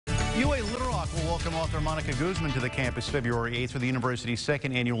UA Little Rock will welcome author Mónica Guzmán to the campus February 8th for the university's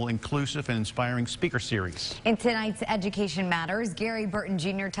second annual Inclusive and Inspiring Speaker Series. In tonight's Education Matters, Gary Burton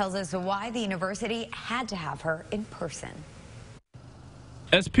Jr. tells us why the university had to have her in person.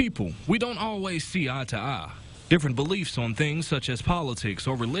 As people, we don't always see eye to eye. Different beliefs on things such as politics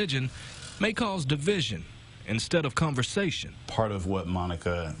or religion may cause division instead of conversation. Part of what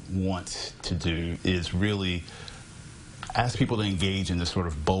Mónica wants to do is really ask people to engage in this sort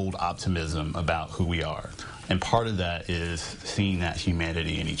of bold optimism about who we are. And part of that is seeing that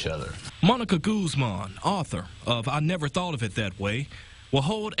humanity in each other. Mónica Guzmán, author of I Never Thought of It That Way, will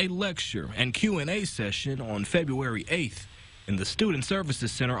hold a lecture and Q&A session on February 8th in the Student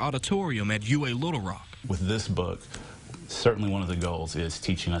Services Center auditorium at UA Little Rock. With this book, certainly one of the goals is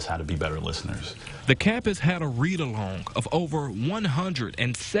teaching us how to be better listeners. The campus had a read-along of over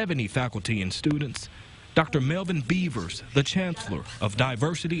 170 faculty and students. Dr. Melvin Beavers, the Chancellor of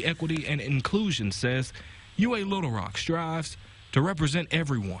Diversity, Equity, and Inclusion, says UA Little Rock strives to represent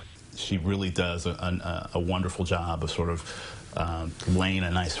everyone. She really does a wonderful job of sort of laying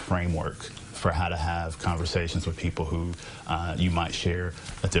a nice framework for how to have conversations with people who you might share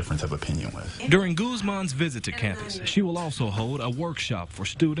a difference of opinion with. During Guzmán's visit to campus, she will also hold a workshop for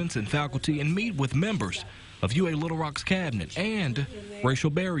students and faculty and meet with members of UA Little Rock's cabinet and Racial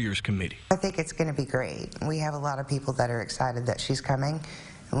Barriers Committee. I think it's going to be great. We have a lot of people that are excited that she's coming,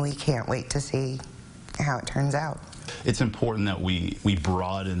 and we can't wait to see how it turns out. It's important that we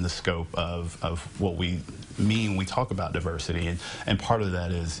broaden the scope of what we mean when we talk about diversity, and part of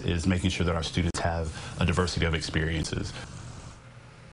that is making sure that our students have a diversity of experiences.